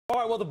All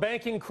right, well, the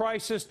banking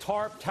crisis,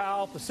 TARP,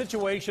 TALF, the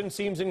situation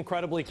seems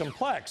incredibly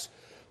complex.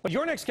 But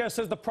your next guest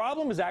says the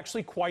problem is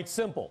actually quite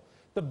simple.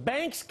 The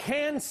banks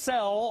can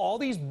sell all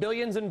these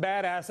billions in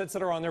bad assets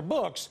that are on their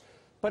books,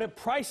 but at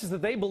prices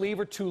that they believe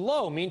are too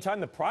low. Meantime,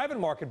 the private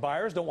market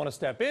buyers don't want to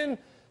step in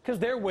because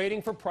they're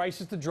waiting for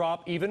prices to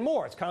drop even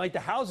more. It's kind of like the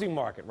housing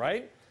market,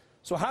 right?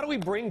 So how do we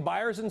bring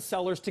buyers and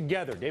sellers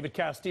together? David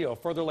Castillo,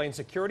 Further Lane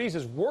Securities,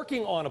 is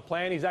working on a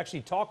plan. He's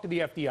actually talked to the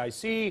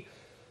FDIC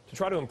to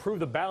try to improve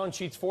the balance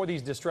sheets for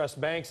these distressed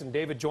banks, and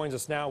David joins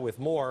us now with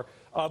more.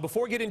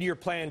 Before we get into your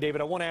plan,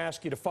 David, I want to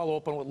ask you to follow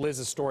up on what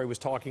Liz's story was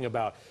talking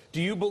about.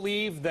 Do you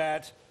believe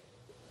that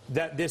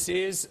this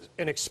is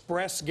an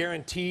express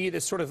guarantee,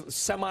 this sort of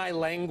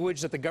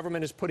semi-language that the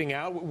government is putting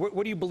out?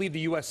 Where do you believe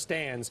the U.S.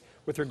 stands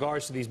with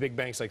regards to these big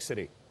banks like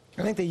Citi?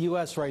 I think the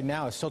U.S. right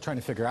now is still trying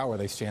to figure out where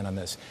they stand on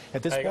this.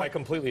 At this point, I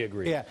completely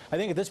agree. Yeah, I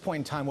think at this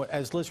point in time,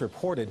 as Liz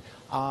reported,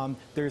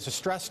 there's a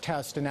stress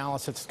test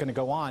analysis that's going to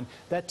go on.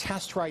 That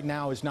test right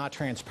now is not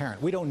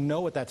transparent. We don't know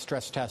what that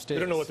stress test is. We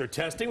don't know what they're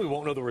testing. We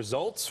won't know the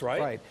results,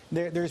 right? Right.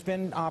 There's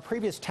been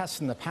previous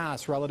tests in the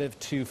past relative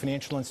to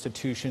financial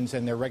institutions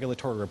and their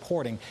regulatory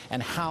reporting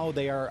and how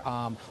they are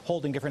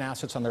holding different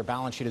assets on their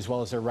balance sheet as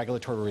well as their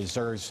regulatory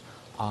reserves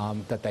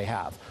that they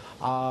have.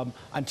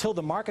 Until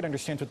the market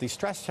understands what these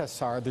stress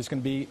tests are, there's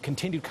going to be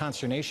continued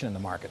consternation in the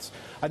markets.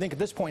 I think at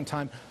this point in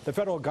time, the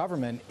federal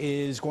government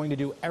is going to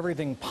do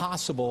everything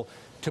possible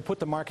to put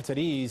the markets at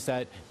ease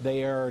that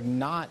they are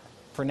not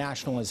for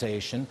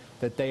nationalization,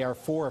 that they are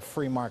for a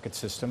free market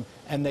system,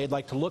 and they'd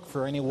like to look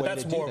for any way to do that.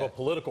 That's more of a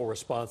political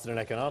response than an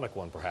economic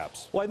one,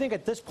 perhaps. Well, I think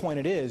at this point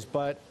it is,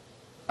 but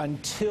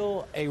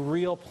until a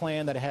real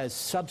plan that has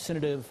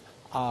substantive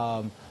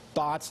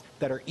thoughts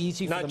that are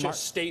easy for the market. Not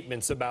just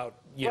statements about,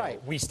 you know,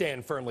 we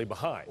stand firmly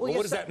behind. Well,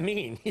 what does that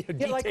mean?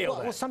 Detail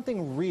that. Well,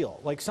 something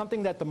real, like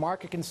something that the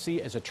market can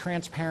see as a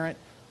transparent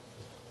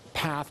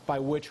path by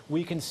which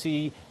we can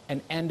see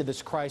an end to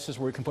this crisis,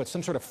 where we can put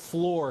some sort of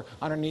floor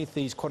underneath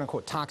these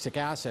quote-unquote toxic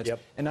assets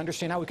and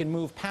understand how we can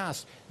move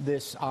past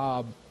this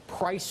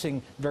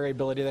pricing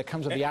variability that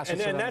comes with the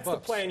assets. And that's the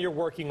plan you're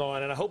working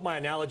on, and I hope my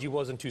analogy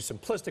wasn't too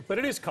simplistic, but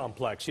it is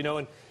complex, you know,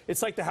 and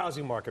it's like the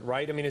housing market,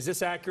 right? I mean, is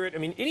this accurate? I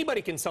mean,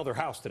 anybody can sell their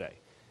house today,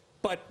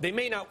 but they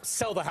may not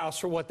sell the house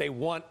for what they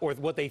want or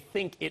what they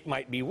think it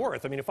might be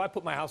worth. I mean, if I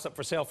put my house up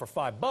for sale for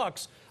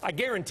 $5, I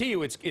guarantee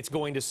you it's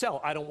going to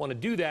sell. I don't want to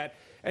do that.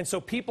 And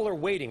so people are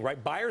waiting,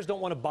 right? Buyers don't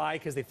want to buy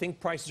because they think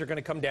prices are going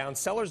to come down.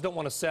 Sellers don't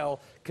want to sell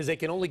because they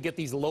can only get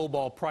these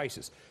lowball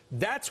prices.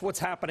 That's what's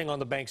happening on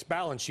the bank's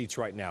balance sheets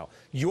right now.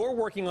 You're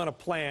working on a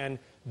plan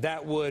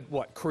that would,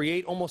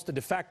 create almost a de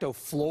facto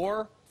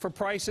floor for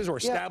prices or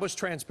establish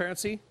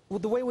transparency? Well,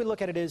 the way we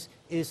look at it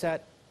is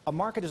that a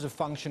market is a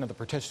function of the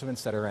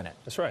participants that are in it.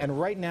 That's right. And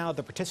right now,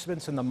 the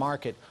participants in the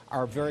market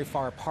are very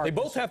far apart. They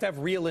both have to have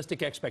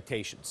realistic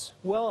expectations.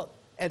 Well,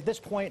 at this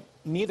point,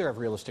 neither have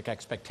realistic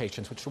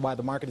expectations, which is why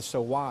the market is so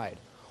wide.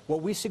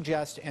 What we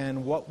suggest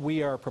and what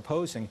we are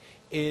proposing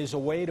is a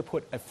way to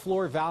put a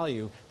floor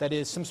value that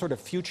is some sort of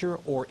future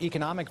or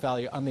economic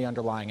value on the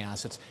underlying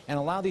assets and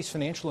allow these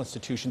financial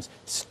institutions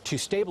to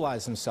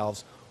stabilize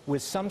themselves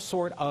with some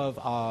sort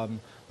of,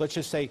 let's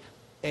just say,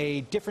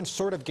 a different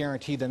sort of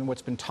guarantee than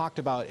what's been talked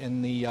about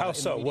in the... How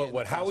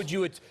so? How would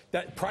you...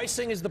 That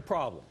pricing is the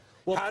problem.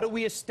 Well, how do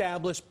we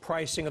establish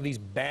pricing of these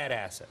bad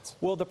assets?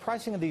 Well, the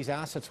pricing of these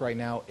assets right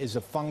now is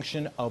a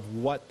function of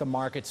what the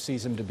market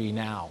sees them to be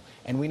now.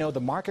 And we know the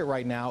market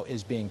right now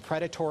is being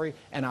predatory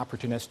and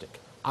opportunistic.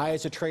 I,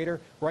 as a trader,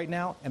 right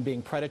now, am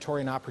being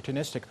predatory and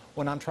opportunistic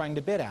when I'm trying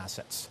to bid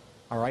assets.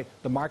 All right?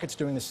 The market's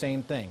doing the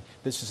same thing.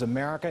 This is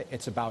America.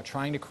 It's about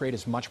trying to create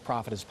as much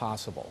profit as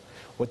possible.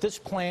 What this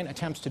plan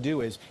attempts to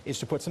do is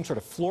to put some sort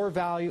of floor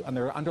value on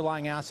their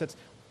underlying assets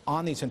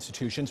on these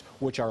institutions,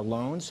 which are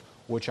loans,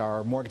 which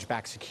are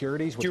mortgage-backed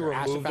securities, which are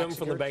asset-backed securities. Do you remove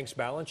them from the bank's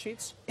balance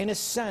sheets? In a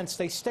sense,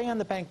 they stay on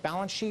the bank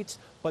balance sheets,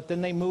 but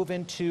then they move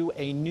into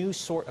a new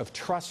sort of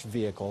trust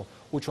vehicle,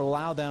 which will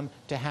allow them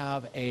to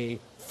have a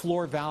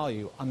floor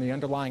value on the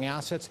underlying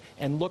assets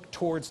and look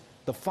towards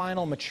the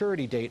final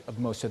maturity date of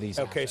most of these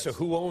assets. Okay, so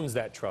who owns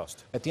that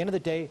trust? At the end of the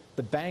day,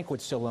 the bank would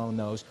still own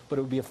those, but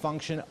it would be a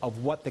function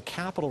of what the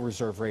capital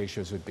reserve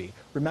ratios would be.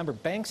 Remember,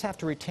 banks have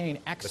to retain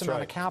X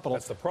amount of capital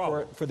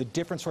for the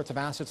different sorts of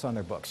assets on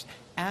their books.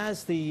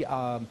 As the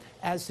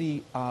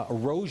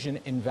erosion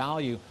in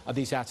value of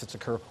these assets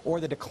occur, or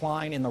the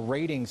decline in the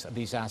ratings of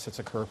these assets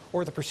occur,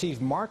 or the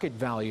perceived market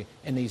value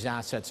in these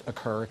assets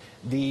occur,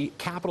 the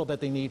capital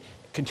that they need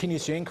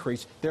continues to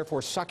increase,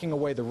 therefore sucking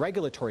away the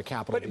regulatory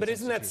capital. But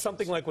isn't that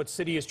something like what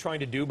Citi is trying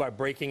to do by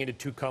breaking into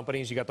two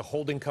companies? You got the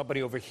holding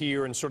company over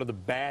here and sort of the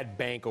bad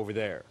bank over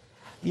there.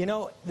 You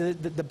know,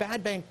 the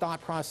bad bank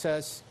thought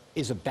process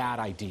is a bad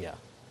idea.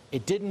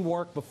 It didn't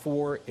work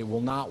before, it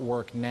will not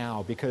work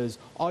now, because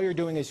all you're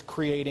doing is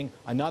creating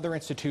another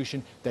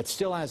institution that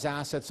still has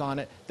assets on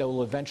it that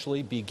will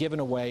eventually be given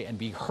away and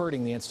be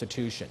hurting the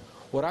institution.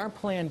 What our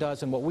plan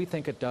does and what we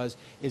think it does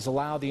is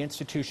allow the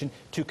institution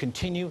to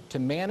continue to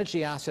manage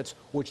the assets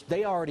which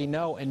they already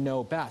know and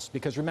know best.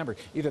 Because remember,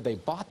 either they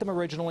bought them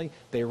originally,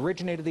 they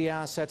originated the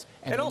assets,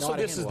 and also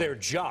this is their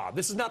job.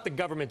 This is not the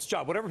government's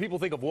job. Whatever people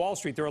think of Wall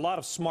Street, there are a lot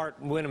of smart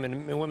women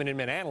and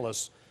men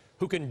analysts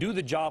who can do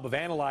the job of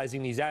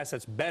analyzing these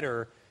assets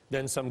better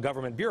than some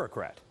government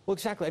bureaucrat. Well,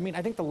 exactly. I mean,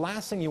 I think the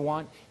last thing you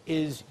want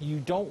is you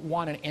don't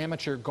want an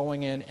amateur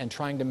going in and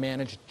trying to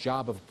manage the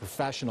job of a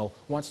professional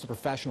once the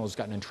professional has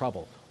gotten in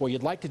trouble. What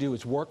you'd like to do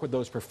is work with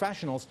those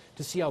professionals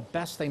to see how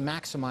best they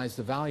maximize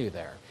the value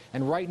there.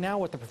 And right now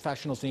what the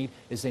professionals need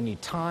is they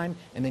need time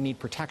and they need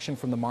protection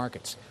from the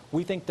markets.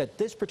 We think that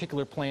this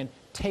particular plan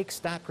takes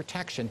that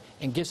protection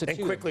and gives it to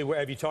them. And quickly,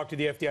 have you talked to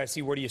the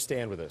FDIC? Where do you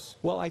stand with this?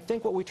 Well, I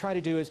think what we try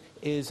to do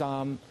is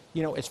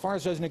you know, as far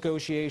as those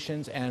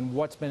negotiations and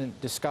what's been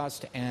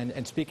discussed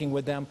and speaking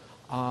with them,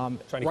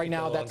 right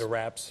now that's under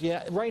wraps.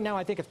 Yeah, right now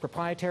I think it's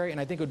proprietary, and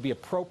I think it would be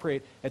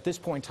appropriate at this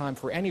point in time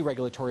for any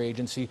regulatory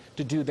agency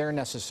to do their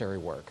necessary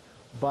work.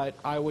 But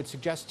I would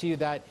suggest to you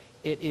that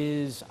it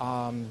is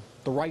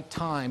the right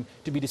time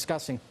to be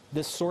discussing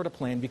this sort of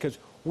plan, because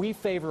we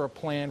favor a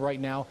plan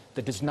right now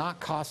that does not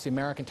cost the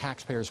American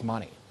taxpayers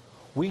money.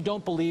 We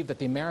don't believe that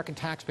the American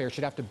taxpayer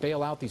should have to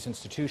bail out these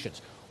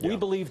institutions. Yeah. We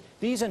believe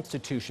these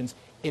institutions,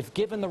 if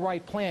given the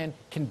right plan,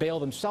 can bail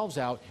themselves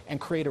out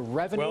and create a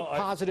revenue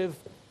positive,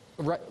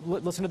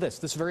 listen to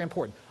this is very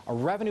important, a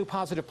revenue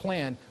positive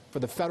plan for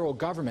the federal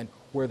government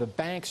where the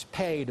banks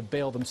pay to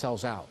bail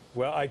themselves out.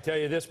 Well, I tell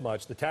you this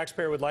much, the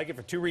taxpayer would like it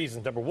for two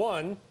reasons. Number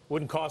one,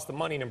 wouldn't cost the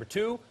money. Number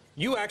two,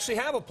 you actually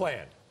have a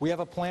plan. We have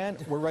a plan.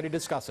 We're ready to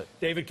discuss it.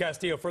 David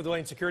Castillo, Further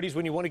Lane Securities.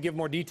 When you want to give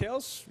more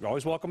details, you're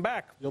always welcome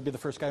back. You'll be the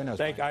first guy who knows.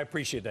 I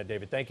appreciate that,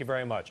 David. Thank you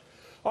very much.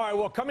 All right,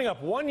 well, coming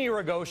up, 1 year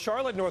ago,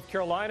 Charlotte, North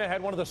Carolina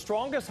had one of the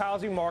strongest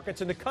housing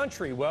markets in the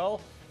country. Well,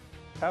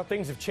 how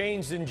things have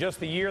changed in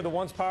just a year. The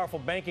once powerful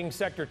banking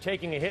sector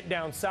taking a hit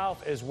down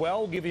south as well.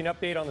 We'll give you an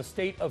update on the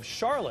state of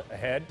Charlotte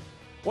ahead.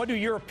 What do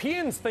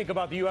Europeans think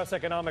about the U.S.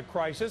 economic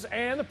crisis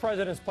and the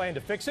president's plan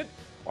to fix it?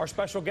 Our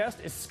special guest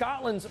is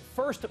Scotland's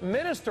first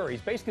minister.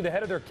 He's basically the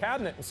head of their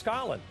cabinet in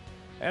Scotland.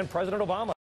 And President Obama